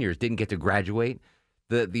 Like seniors didn't get to graduate.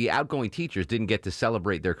 The outgoing teachers didn't get to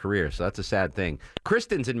celebrate their career, so that's a sad thing.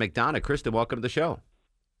 Kristen's in McDonough. Kristen, welcome to the show.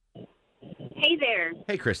 Hey there.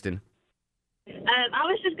 Hey, Kristen. I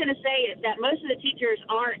was just going to say that most of the teachers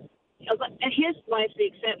aren't, his wife's the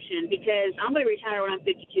exception, because I'm going to retire when I'm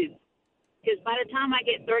 52. Because by the time I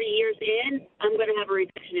get 30 years in, I'm going to have a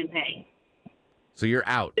reduction in pay. So you're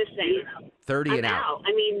out. Just saying. 30 and out.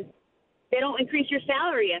 I mean, they don't increase your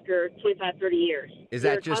salary after 25, 30 years. Is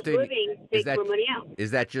that just in, takes more money out. Is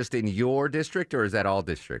that just in your district, or is that all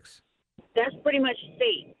districts? That's pretty much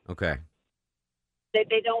state. Okay. That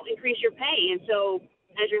they don't increase your pay, and so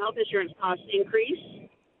as your health insurance costs increase,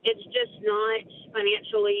 it's just not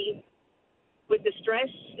financially, with the stress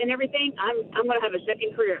and everything. I'm going to have a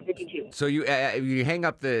second career at 52. So you hang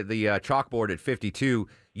up the chalkboard at 52.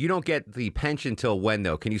 You don't get the pension till when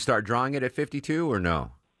though? Can you start drawing it at 52 or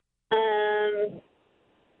no?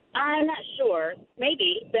 I'm not sure.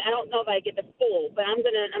 Maybe, but I don't know if I get the full. But I'm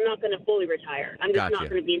not gonna fully retire. I'm just not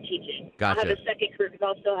gonna be in teaching. Gotcha. I'll have a second career because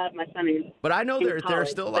I'll still have my son in. But I know there are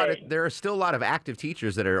still a lot of active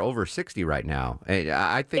teachers that are over 60 right now. And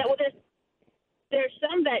I think. Yeah, well, there's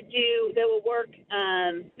some that do. They will work.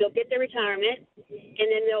 They'll get their retirement, and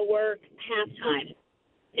then they'll work half-time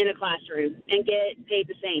in a classroom and get paid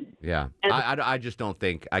the same. Yeah, I just don't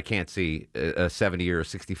think I can't see a 70 or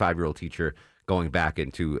 65-year-old teacher going back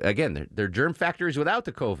into, again, they're germ factories without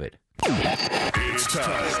the COVID. It's time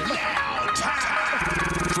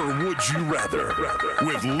for for Would You Rather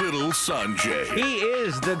with Little Sanjay. He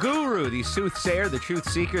is the guru, the soothsayer, the truth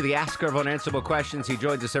seeker, the asker of unanswerable questions. He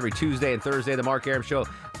joins us every Tuesday and Thursday, the Mark Arum Show,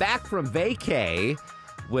 back from vacay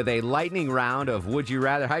with a lightning round of Would You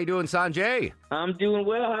Rather. How you doing, Sanjay? I'm doing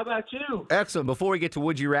well. How about you? Excellent. Before we get to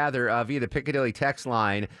Would You Rather, via the Piccadilly text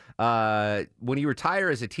line, when you retire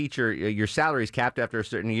as a teacher, your salary is capped after a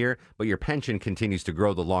certain year, but your pension continues to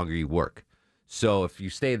grow the longer you work. So if you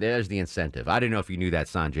stay there's the incentive. I didn't know if you knew that,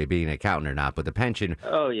 Sanjay, being an accountant or not, but the pension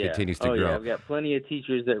continues to grow. Yeah, I've got plenty of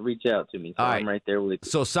teachers that reach out to me, so I'm right there with you.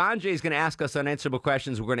 So Sanjay's going to ask us unanswerable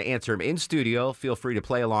questions. We're going to answer them in studio. Feel free to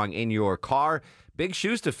play along in your car. Big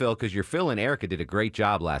shoes to fill because you're filling. Erica did a great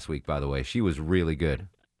job last week, by the way. She was really good.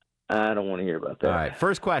 I don't want to hear about that. All right,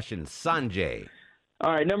 first question, Sanjay.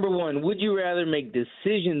 All right, number one, would you rather make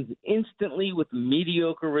decisions instantly with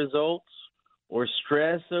mediocre results or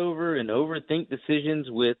stress over and overthink decisions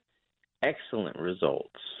with excellent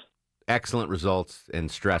results? Excellent results and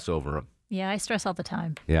stress over them. Yeah, I stress all the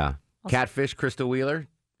time. Yeah. Catfish, Crystal Wheeler,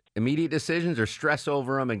 immediate decisions or stress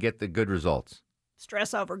over them and get the good results?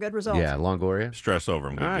 Stress over good results. Yeah, Longoria? Stress over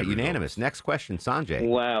them. All right, unanimous. Next question, Sanjay.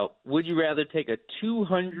 Wow. Would you rather take a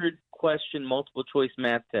 200-question multiple-choice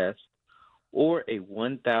math test or a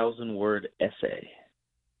 1,000-word essay?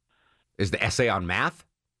 Is the essay on math?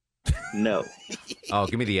 No. Oh,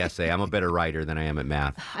 give me the essay. I'm a better writer than I am at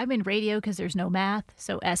math. I'm in radio because there's no math,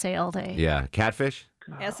 so essay all day. Yeah. Catfish?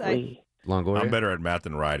 Essay. Longoria? I'm better at math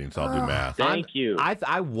than writing, so I'll do math. Thank you.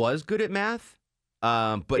 I was good at math,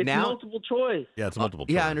 but it's now multiple choice. Yeah, it's multiple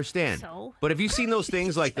choice. Yeah, I understand. But have you seen those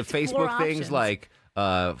things like the Facebook things like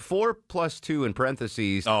 4 plus 2 in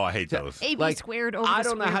parentheses? Oh, I hate those. AB squared over I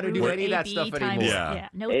don't know how to do any of that AB stuff times- anymore. Yeah,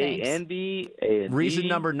 no A thanks. and B, A and Reason B,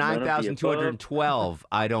 number none of the 9,212.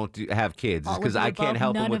 I don't have kids All of because the I can't above,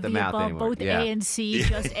 help them none with of the the math above, anymore. both yeah. A and C,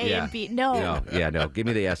 just A Yeah. and B. No. No, give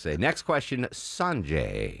me the essay. Next question,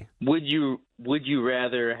 Sanjay. Would you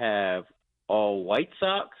rather have all white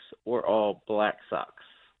socks or all black socks?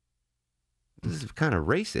 This is kind of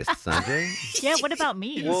racist, Sanjay. Yeah, what about me?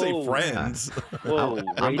 You didn't say friends. Whoa,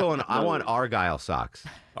 I'm going. I want Argyle socks.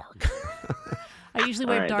 I usually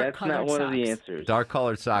All wear right, dark that's colored not one socks. of the answers. Dark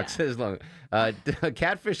colored socks. As long.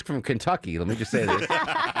 Catfish from Kentucky. Let me just say this: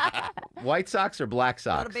 white socks or black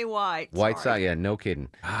socks? Gotta be white. White Sorry. sock. Yeah, no kidding.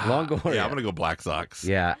 Longoria. Yeah, I'm gonna go black socks.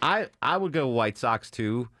 Yeah, I would go White Sox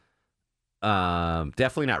too.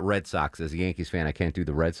 Definitely not Red Sox. As a Yankees fan, I can't do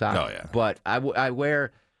the Red Sox. Oh, yeah. But I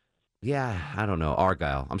wear. Yeah, I don't know.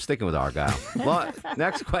 Argyle. I'm sticking with Argyle. Well,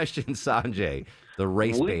 next question, Sanjay, the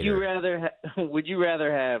race Would baiter. Would you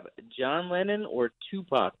rather have John Lennon or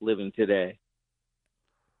Tupac living today?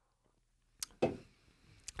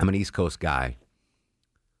 I'm an East Coast guy,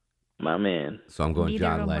 My man. so I'm going Neither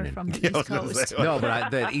John of them were Lennon. from the East Coast. No, but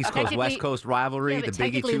the East Coast West Coast rivalry, Yeah, the but Biggie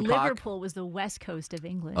technically Tupac. Liverpool was the West Coast of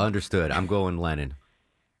England. Understood. I'm going Lennon.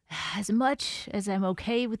 As much as I'm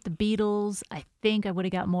okay with the Beatles, I think I would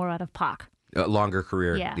have got more out of Pac. Longer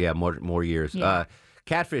career. Yeah. More years. Yeah.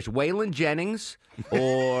 Catfish, Waylon Jennings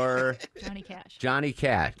or Johnny Cash. Johnny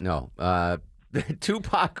Cash. No.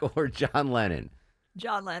 Tupac or John Lennon?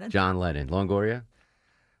 John Lennon. John Lennon. Longoria?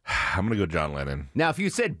 I'm gonna go John Lennon. Now, if you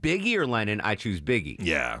said Biggie or Lennon, I choose Biggie.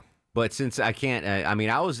 Yeah. But since I can't, I mean,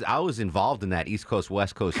 I was involved in that East Coast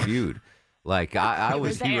West Coast feud. Like I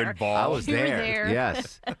was there. You involved. I was You were there. there.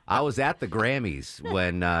 Yes, I was at the Grammys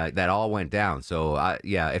when that all went down. So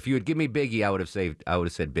if you had given me Biggie, I would have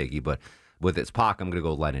said Biggie. But with its Pac, I'm going to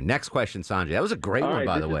go Lennon. Next question, Sanjay. That was a great All one, right,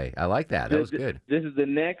 by the way. I like that. That was good. This is the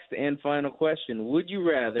next and final question. Would you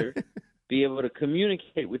rather be able to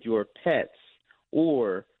communicate with your pets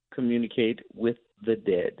or communicate with the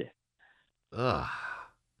dead? Ugh.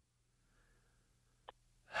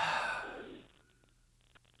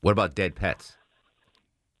 What about dead pets?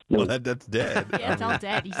 Well, that's dead. Yeah, it's all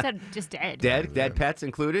dead. You said just dead. Dead pets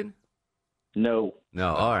included? No.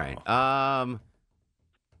 No. All right. I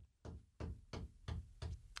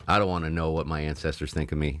don't want to know what my ancestors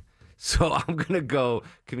think of me, so I'm gonna go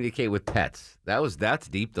communicate with pets. That's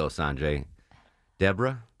deep though, Sanjay.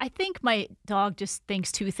 Deborah? I think my dog just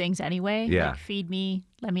thinks two things anyway. Yeah. Like feed me,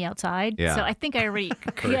 let me outside. Yeah. So I think I already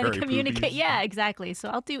Hairy communicate. poopies. Yeah, exactly. So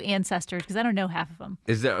I'll do ancestors because I don't know half of them.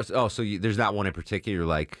 Is there? Oh, so there's not one in particular.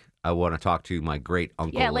 Like I want to talk to my great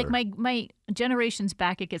uncle. Yeah, like or- my generations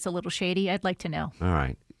back, it gets a little shady. I'd like to know. All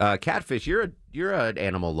right, Catfish. You're an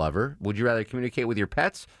animal lover. Would you rather communicate with your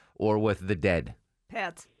pets or with the dead?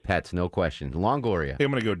 Pets. Pets, no question. Longoria. I'm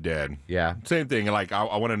gonna go dead. Yeah. Same thing. Like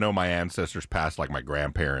I want to know my ancestors past, like my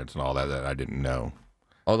grandparents and all that I didn't know.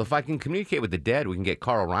 Although if I can communicate with the dead, we can get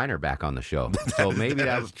Carl Reiner back on the show. So maybe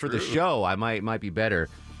that for the show, I might be better.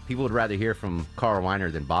 People would rather hear from Carl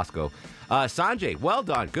Weiner than Bosco. Sanjay, well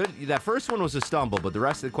done. Good. That first one was a stumble, but the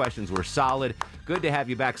rest of the questions were solid. Good to have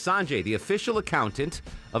you back. Sanjay, the official accountant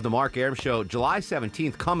of the Mark Arum Show, July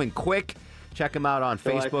 17th, coming quick. Check him out on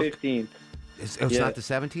July Facebook. 15th. It's not the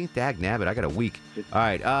 17th? Dag nabbit, I got a week. All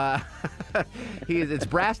right. It's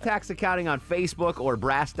Brass Tax Accounting on Facebook or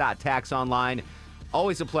brass.tax online.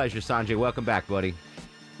 Always a pleasure, Sanjay. Welcome back, buddy.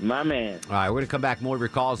 My man. All right, we're going to come back more of your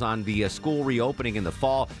calls on the school reopening in the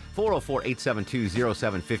fall.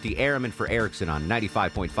 404-872-0750. Airman for Erickson on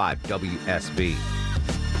 95.5 WSB.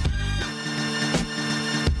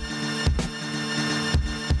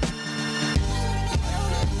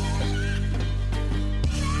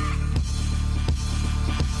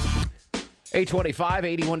 $825,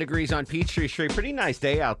 81 degrees on Peachtree Street. Pretty nice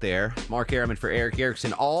day out there. Mark Arum for Eric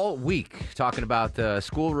Erickson all week talking about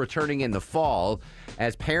school returning in the fall.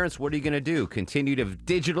 As parents, what are you going to do? Continue to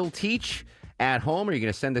digital teach at home, or are you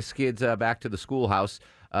going to send the kids back to the schoolhouse?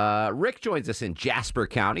 Rick joins us in Jasper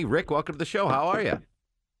County. Rick, welcome to the show. How are you?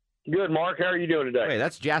 Good, Mark. How are you doing today? Wait,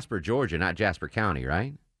 that's Jasper, Georgia, not Jasper County,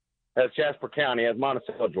 right? That's Jasper County. That's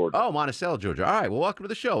Monticello, Georgia. Oh, Monticello, Georgia. All right, well, welcome to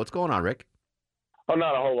the show. What's going on, Rick? Oh,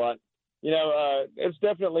 not a whole lot. You know, it's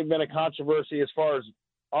definitely been a controversy as far as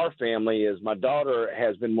our family is. My daughter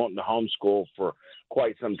has been wanting to homeschool for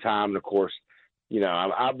quite some time. And, of course, you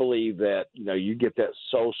know, I believe that, you know, you get that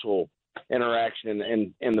social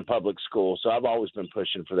interaction in the public school. So I've always been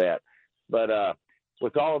pushing for that. But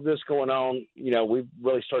with all of this going on, you know, we've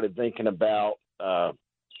really started thinking about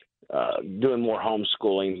doing more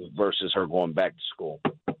homeschooling versus her going back to school.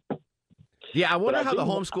 Yeah, I wonder how the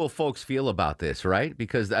homeschool folks feel about this, right?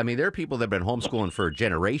 Because, I mean, there are people that have been homeschooling for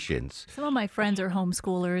generations. Some of my friends are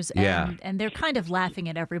homeschoolers, and they're kind of laughing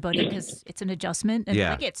at everybody because it's an adjustment. And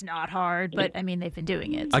like, it's not hard, but, I mean, they've been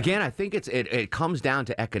doing it. So. Again, I think it comes down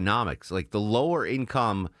to economics. Like, the lower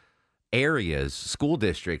income areas, school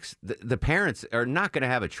districts, the parents are not going to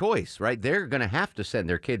have a choice, right? They're going to have to send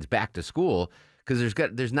their kids back to school because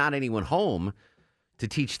there's not anyone home to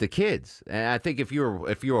teach the kids. And I think if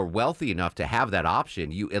you're wealthy enough to have that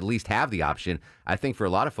option, you at least have the option. I think for a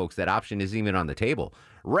lot of folks, that option isn't even on the table.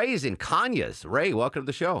 Ray's in Conyers. Ray, welcome to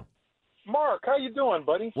the show. Mark, how you doing,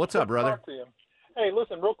 buddy? What's up, brother? Good to talk to you. Hey,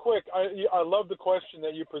 listen, real quick, I love the question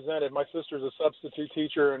that you presented. My sister's a substitute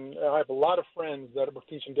teacher, and I have a lot of friends that are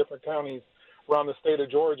teaching different counties around the state of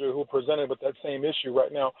Georgia who presented with that same issue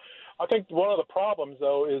right now. I think one of the problems,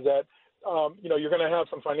 though, is that you know, you're going to have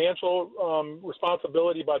some financial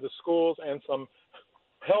responsibility by the schools and some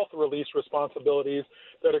health release responsibilities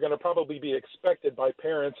that are going to probably be expected by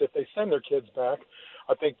parents if they send their kids back.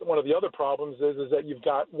 I think one of the other problems is that you've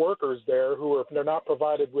got workers there who are, if they're not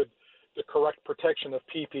provided with the correct protection of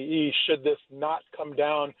PPE, should this not come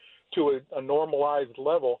down to a normalized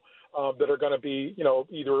level, that are going to be, you know,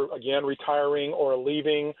 either, again, retiring or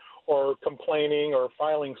leaving or complaining or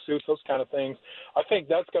filing suits, those kind of things. I think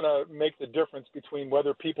that's going to make the difference between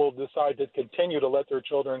whether people decide to continue to let their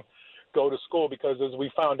children go to school, because as we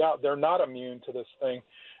found out, they're not immune to this thing.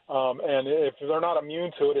 And if they're not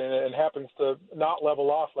immune to it and it happens to not level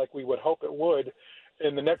off like we would hope it would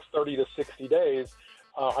in the next 30 to 60 days,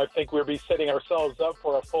 I think we'll be setting ourselves up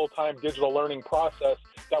for a full-time digital learning process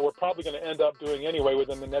that we're probably going to end up doing anyway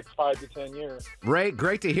within the next 5 to 10 years. Ray,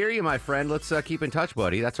 great to hear you, my friend. Let's keep in touch,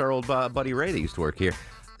 buddy. That's our old buddy Ray that used to work here.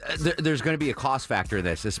 There's going to be a cost factor in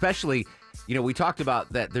this, especially, you know, we talked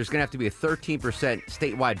about that there's going to have to be a 13%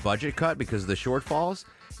 statewide budget cut because of the shortfalls.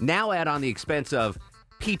 Now add on the expense of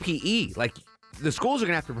PPE. Like, the schools are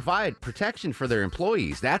going to have to provide protection for their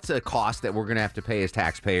employees. That's a cost that we're going to have to pay as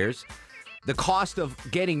taxpayers. The cost of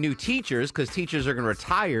getting new teachers, because teachers are going to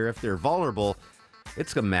retire if they're vulnerable.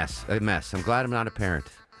 It's a mess. I'm glad I'm not a parent.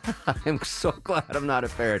 I'm so glad I'm not a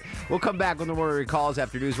parent. We'll come back with more recalls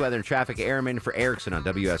after news, weather, and traffic. Airman for Erickson on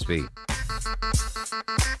WSB.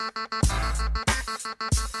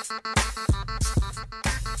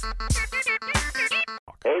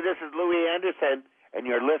 Hey, this is Louis Anderson, and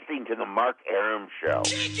you're listening to the Mark Arum Show.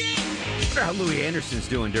 I wonder how Louis Anderson's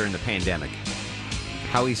doing during the pandemic.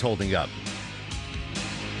 How he's holding up.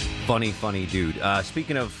 Funny dude.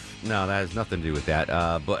 Speaking of, no, that has nothing to do with that.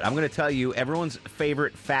 But I'm going to tell you everyone's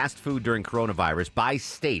favorite fast food during coronavirus by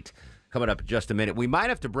state coming up in just a minute. We might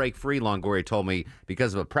have to break free, Longoria told me,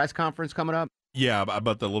 because of a press conference coming up. Yeah,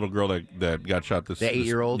 about the little girl that got shot The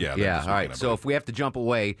 8-year-old? Yeah. All right. So if we have to jump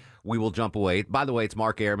away, we will jump away. By the way, it's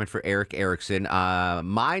Mark Arum for Eric Erickson.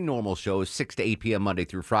 My normal show is 6 to 8 p.m. Monday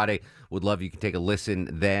through Friday. Would love you can take a listen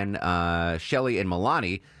then. Shelly and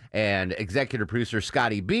Milani and executive producer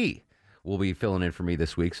Scotty B will be filling in for me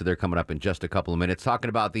this week, so they're coming up in just a couple of minutes. Talking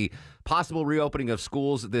about the possible reopening of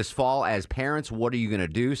schools this fall. As parents, what are you going to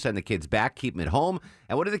do? Send the kids back, keep them at home?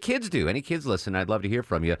 And what do the kids do? Any kids listen? I'd love to hear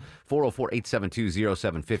from you.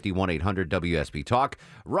 404-872-0750, 1-800-WSB Talk.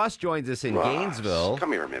 Russ joins us in Gainesville.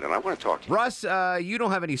 Come here a minute. I want to talk to you. Russ, you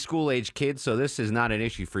don't have any school-age kids, so this is not an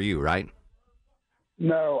issue for you, right?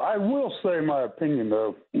 No, I will say my opinion,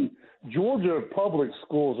 though. Georgia public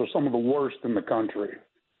schools are some of the worst in the country.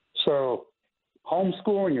 So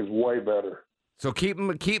homeschooling is way better. So keep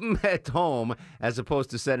them at home as opposed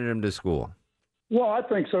to sending them to school. Well, I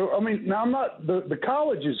think so. I mean, now I'm not the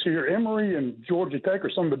colleges here. Emory and Georgia Tech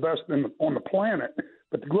are some of the best on the planet,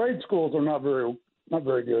 but the grade schools are not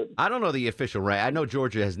very good. I don't know the official rank. I know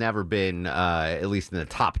Georgia has never been, at least in the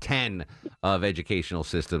top 10 of educational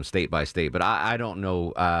systems, state by state. But I don't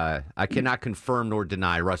know. I cannot confirm nor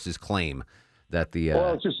deny Russ's claim that the.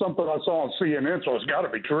 Well, it's just something I saw on CNN, so it's got to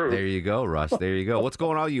be true. There you go, Russ. There you go. What's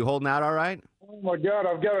going on? You holding out all right? Oh my God,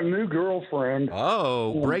 I've got a new girlfriend.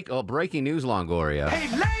 Breaking news, Longoria. Hey,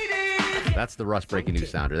 ladies! That's the Russ breaking news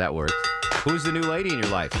sounder. That works. Who's the new lady in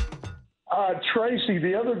your life? Tracy.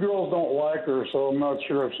 The other girls don't like her, so I'm not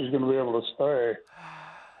sure if she's going to be able to stay.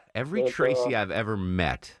 Every Tracy I've ever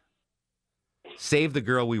met, save the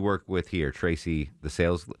girl we work with here, Tracy, the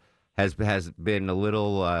sales, has been a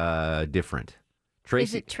little different. Tracy,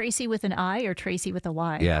 is it Tracy with an I or Tracy with a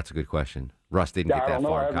Y? Yeah, that's a good question. Russ didn't get that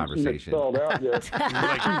far in conversation.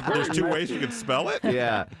 There's two ways you can spell it?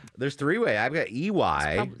 Yeah. There's three ways. I've got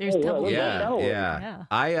EY. There's double E. Yeah.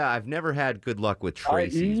 I've never had good luck with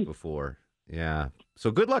Tracy's before. Yeah.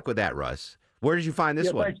 So good luck with that, Russ. Where did you find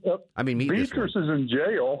this one? Meet Beatrice this one. is in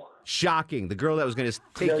jail. Shocking. The girl that was going to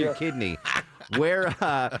take your kidney. Where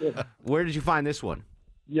did you find this one?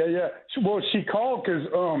 Yeah. Well, she called because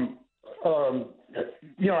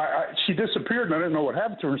she disappeared and I didn't know what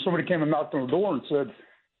happened to her. Somebody came and knocked on the door and said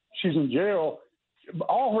she's in jail.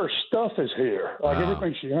 All her stuff is here,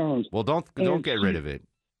 everything she owns. Well, don't get rid of it.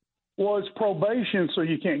 Well, it's probation, so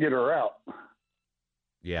you can't get her out.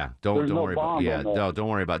 Yeah, don't worry about. Yeah, don't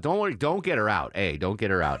worry about. Don't get her out. Don't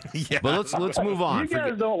get her out. Yeah. But let's move on. You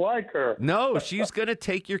guys don't like her. No, she's gonna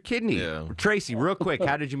take your kidney. Yeah. Tracy, real quick,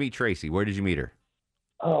 how did you meet Tracy? Where did you meet her?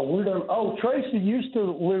 Tracy used to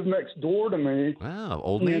live next door to me. Wow,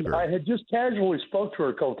 old neighbor. I had just casually spoke to her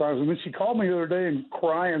a couple times, and then she called me the other day and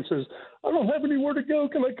crying says, "I don't have anywhere to go.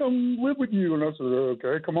 Can I come live with you?" And I said,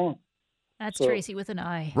 "Okay, come on." That's Tracy with an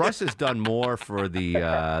I. Russ has done more for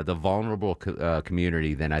the vulnerable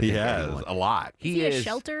community than I think he has anyone. A lot. Is he a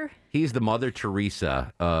shelter? He's the Mother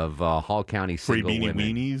Teresa of Hall County single Free beanie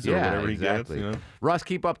women. Weenies or whatever exactly. he gets. Russ,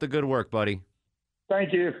 keep up the good work, buddy.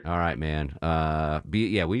 Thank you. All right, man.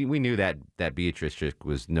 We knew that Beatrice chick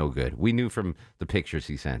was no good. We knew from the pictures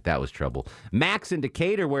he sent. That was trouble. Mac's in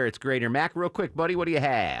Decatur, where it's greater. Mac, real quick, buddy, what do you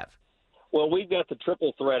have? Well, we've got the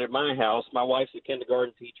triple threat at my house. My wife's a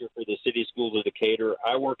kindergarten teacher for the city schools of Decatur.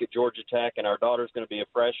 I work at Georgia Tech, and our daughter's going to be a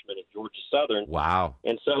freshman at Georgia Southern. Wow.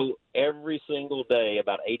 And so every single day,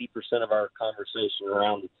 about 80% of our conversation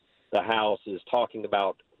around the house is talking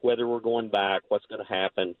about whether we're going back, what's going to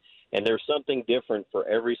happen. And there's something different for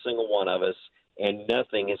every single one of us, and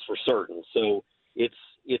nothing is for certain. So it's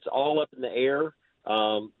all up in the air.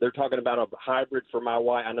 They're talking about a hybrid for my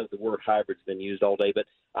wife. I know the word hybrid's been used all day, but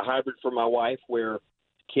a hybrid for my wife where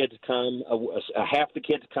kids come, half the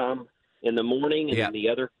kids come in the morning and then the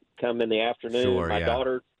other come in the afternoon. Sure,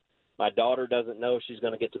 my daughter doesn't know she's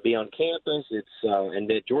going to get to be on campus. And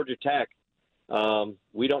at Georgia Tech,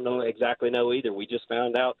 we don't exactly know either. We just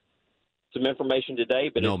found out some information today,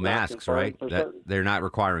 but no it's masks, right? They're not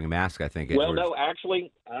requiring a mask, I think. No, actually,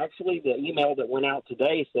 the email that went out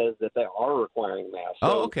today says that they are requiring masks.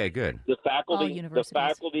 Oh, okay, good. The faculty that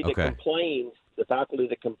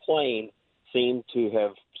complain seem to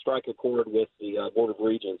have strike a chord with the Board of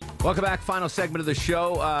Regents. Welcome back. Final segment of the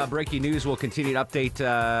show. Breaking news. We'll continue to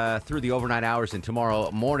update through the overnight hours and tomorrow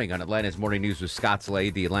morning on Atlanta's Morning News with Scott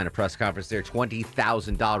Slade, the Atlanta press conference there.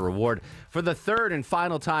 $20,000 reward for the third and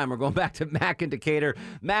final time. We're going back to Mac in Decatur.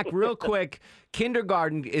 Mac, real quick,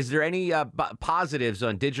 kindergarten, is there any positives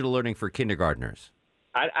on digital learning for kindergartners?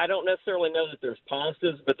 I don't necessarily know that there's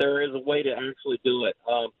positives, but there is a way to actually do it.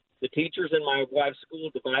 The teachers in my wife's school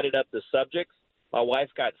divided up the subjects. My wife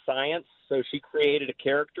got science, so she created a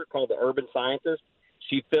character called the Urban Scientist.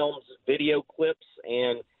 She films video clips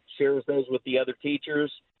and shares those with the other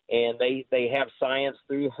teachers, and they have science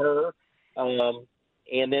through her. And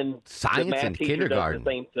then science the math in teacher kindergarten. does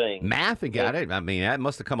the same thing. Math, got it. I mean, that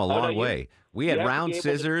must have come a long way. We had round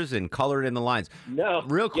scissors and colored in the lines. No.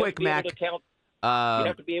 Real quick, Mac. You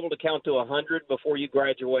have to be able to count to 100 before you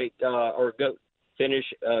graduate or go finish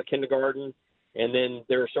kindergarten, and then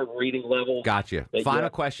there are certain reading levels. Gotcha. Final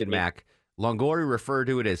question, Mac. Longoria referred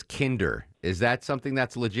to it as kinder. Is that something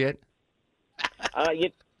that's legit?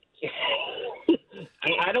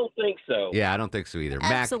 I don't think so. Yeah, I don't think so either.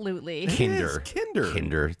 Absolutely. Mac, kinder.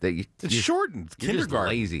 Kinder. It's shortened. You're just Kindergarten.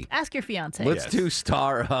 lazy. Ask your fiance. Let's do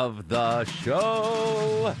star of the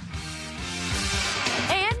show.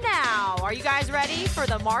 And now, are you guys ready for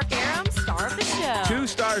the Mark Arum Star of the Show? 2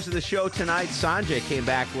 stars of the show tonight. Sanjay came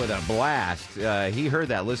back with a blast. He heard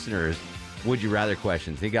that listeners' Would You Rather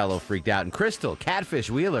questions. He got a little freaked out. And Crystal, Catfish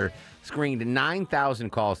Wheeler, screened 9,000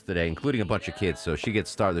 calls today, including a bunch of kids, so she gets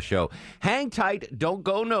star of the show. Hang tight. Don't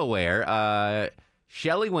go nowhere.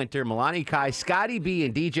 Shelly Winter, Milani Kai, Scotty B,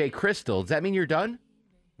 and DJ Crystal. Does that mean you're done?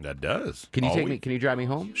 That does. Can you take me? Can you drive me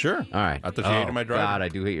home? Sure. All right. I thought you hated my driving. God, I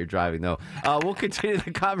do hate your driving, though. We'll continue the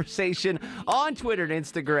conversation on Twitter and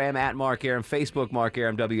Instagram at Mark Arum, Facebook Mark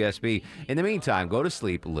Arum WSB. In the meantime, go to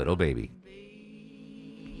sleep, little baby.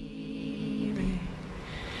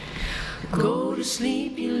 Go to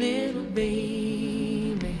sleep, you little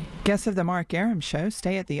baby. Guests of the Mark Arum Show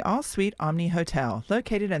stay at the All Suite Omni Hotel,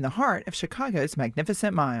 located in the heart of Chicago's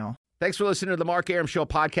Magnificent Mile. Thanks for listening to the Mark Arum Show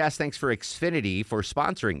podcast. Thanks for Xfinity for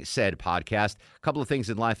sponsoring said podcast. A couple of things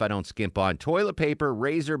in life I don't skimp on. Toilet paper,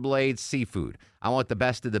 razor blades, seafood. I want the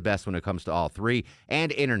best of the best when it comes to all three.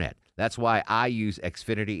 And internet. That's why I use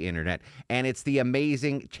Xfinity Internet. And it's the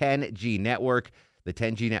amazing 10G network. The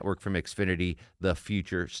 10G network from Xfinity, the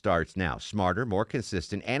future starts now. Smarter, more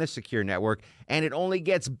consistent, and a secure network, and it only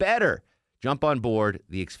gets better. Jump on board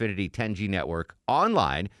the Xfinity 10G network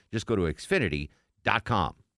online. Just go to Xfinity.com.